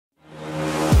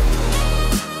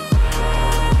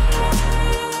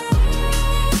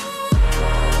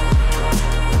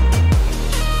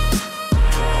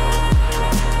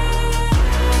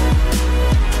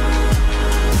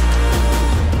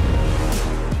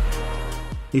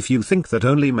If you think that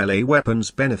only melee weapons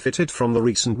benefited from the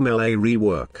recent melee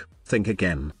rework, think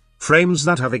again. Frames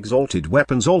that have exalted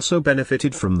weapons also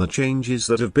benefited from the changes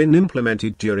that have been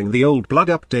implemented during the Old Blood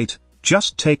update.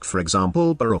 Just take for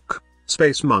example BARUUK.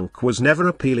 Space Monk was never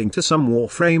appealing to some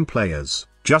Warframe players,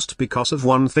 just because of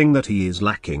one thing that he is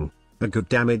lacking: a good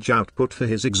damage output for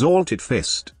his exalted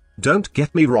fist. Don't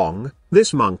get me wrong,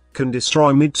 this monk can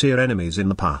destroy mid-tier enemies in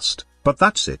the past, but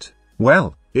that's it.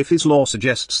 Well, if his lore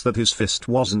suggests that his fist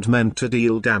wasn't meant to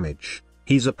deal damage,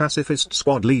 he's a pacifist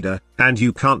squad leader, and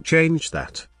you can't change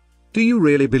that. Do you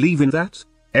really believe in that?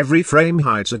 Every frame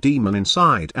hides a demon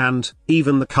inside, and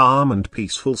even the calm and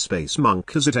peaceful Space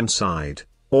Monk has it inside.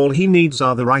 All he needs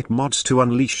are the right mods to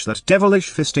unleash that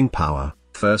devilish fisting power.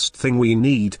 First thing we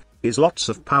need is lots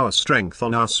of power strength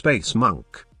on our Space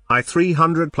Monk.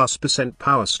 300+%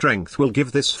 power strength will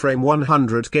give this frame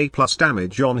 100k plus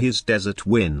damage on his Desert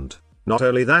Wind. Not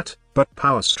only that, but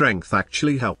power strength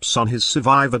actually helps on his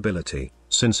survivability,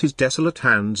 since his Desolate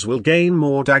Hands will gain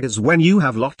more daggers when you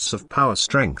have lots of power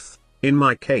strength. In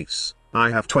my case,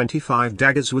 I have 25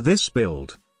 daggers with this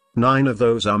build. 9 of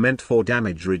those are meant for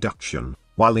damage reduction,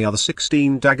 while the other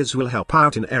 16 daggers will help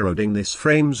out in eroding this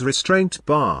frame's restraint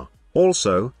bar.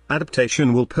 Also,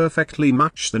 adaptation will perfectly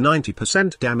match the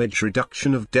 90% damage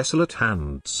reduction of Desolate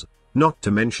Hands. Not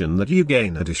to mention that you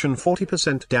gain addition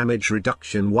 40% damage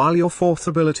reduction while your 4th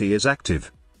ability is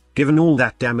active. Given all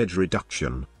that damage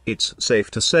reduction, it's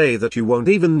safe to say that you won't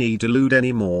even need Elude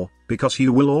anymore, because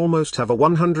you will almost have a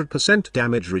 100%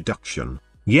 damage reduction.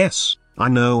 Yes, I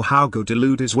know how good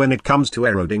Elude is when it comes to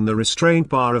eroding the restraint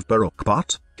bar of BARUUK,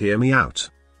 but hear me out.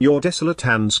 Your Desolate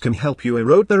Hands can help you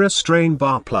erode the restraint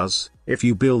bar, plus, if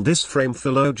you build this frame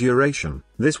for low duration,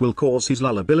 this will cause his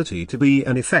lull ability to be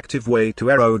an effective way to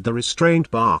erode the restraint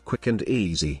bar quick and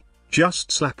easy.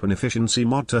 Just slap an efficiency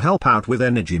mod to help out with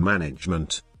energy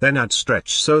management, then add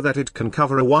stretch so that it can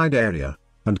cover a wide area,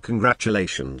 and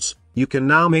congratulations, you can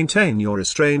now maintain your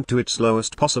restraint to its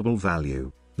lowest possible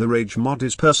value. The Rage mod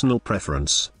is personal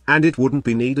preference, and it wouldn't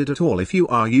be needed at all if you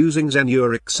are using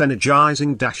Zenuric's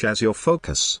Energizing Dash as your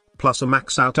focus, plus a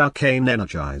max out Arcane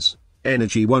Energize.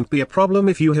 Energy won't be a problem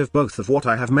if you have both of what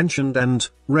I have mentioned, and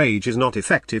Rage is not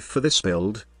effective for this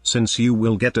build, since you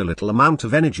will get a little amount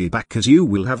of energy back as you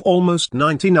will have almost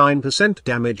 99%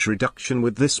 damage reduction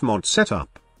with this mod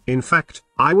setup. In fact,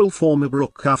 I will form a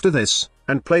BARUUK after this,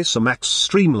 and place a max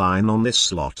streamline on this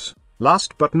slot.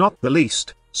 Last but not the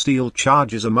least, Steel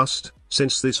Charge is a must,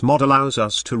 since this mod allows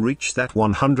us to reach that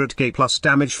 100k plus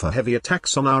damage for heavy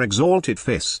attacks on our Exalted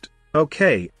Fist.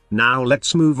 Okay, now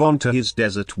let's move on to his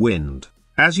Desert Wind.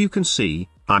 As you can see,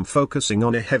 I'm focusing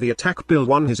on a heavy attack build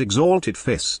on his Exalted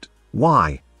Fist.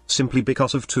 Why? Simply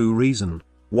because of two reasons.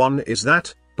 One is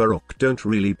that, BARUUK don't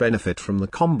really benefit from the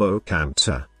combo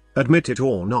counter. Admit it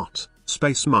or not,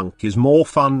 Space Monk is more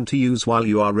fun to use while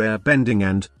you are rare bending,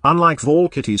 and, unlike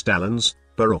Valkytie's Talons,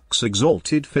 BARUUK's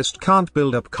Exalted Fist can't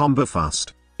build up combo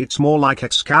fast. It's more like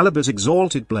Excalibur's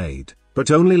Exalted Blade,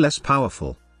 but only less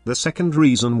powerful. The second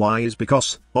reason why is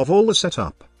because, of all the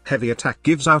setup, heavy attack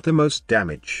gives out the most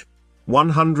damage.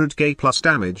 100k plus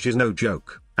damage is no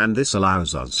joke, and this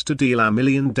allows us to deal a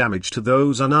million damage to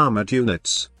those unarmored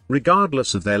units,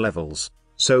 regardless of their levels.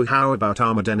 So how about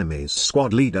armored enemies?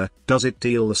 Squad leader, does it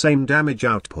deal the same damage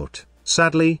output?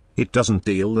 Sadly, it doesn't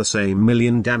deal the same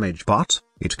million damage, but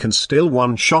it can still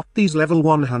one-shot these level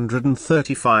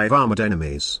 135 armored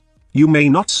enemies. You may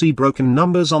not see broken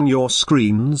numbers on your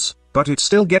screens, but it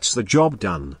still gets the job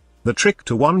done. The trick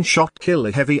to one-shot kill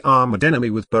a heavy armored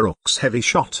enemy with BARUUK's heavy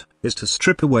shot is to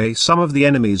strip away some of the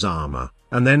enemy's armor,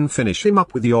 and then finish him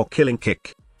up with your killing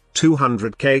kick.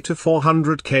 200k to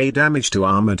 400k damage to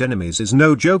armored enemies is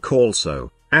no joke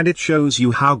also, and it shows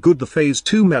you how good the Phase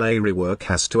 2 melee rework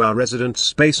has to our resident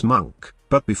Space Monk.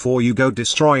 But before you go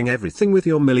destroying everything with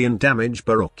your million damage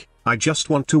BARUUK, I just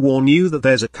want to warn you that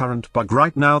there's a current bug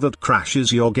right now that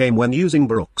crashes your game when using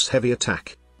BARUUK's heavy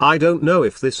attack. I don't know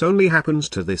if this only happens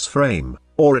to this frame,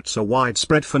 or it's a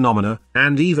widespread phenomena,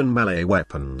 and even melee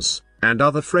weapons, and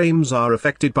other frames are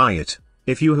affected by it.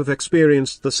 If you have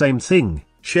experienced the same thing,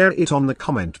 share it on the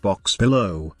comment box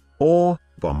below, or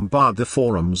bombard the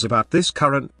forums about this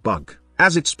current bug,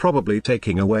 as it's probably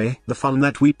taking away the fun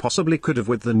that we possibly could have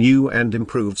with the new and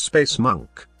improved Space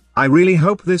Monk. I really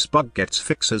hope this bug gets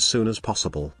fixed as soon as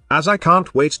possible, as I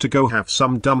can't wait to go have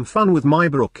some dumb fun with my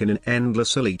BARUUK in an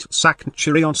endless Elite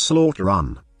Sanctuary Onslaught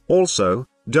run. Also,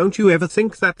 don't you ever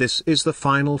think that this is the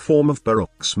final form of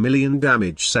BARUUK's million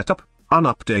damage setup? An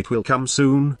update will come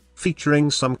soon, featuring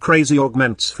some crazy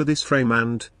augments for this frame,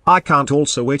 and I can't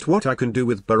also wait what I can do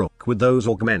with BARUUK with those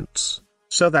augments.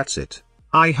 So that's it.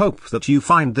 I hope that you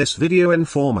find this video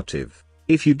informative.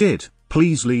 If you did,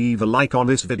 please leave a like on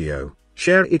this video,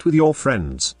 share it with your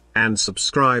friends, and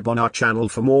subscribe on our channel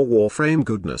for more Warframe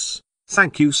goodness.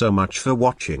 Thank you so much for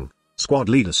watching. Squad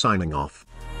Leader signing off.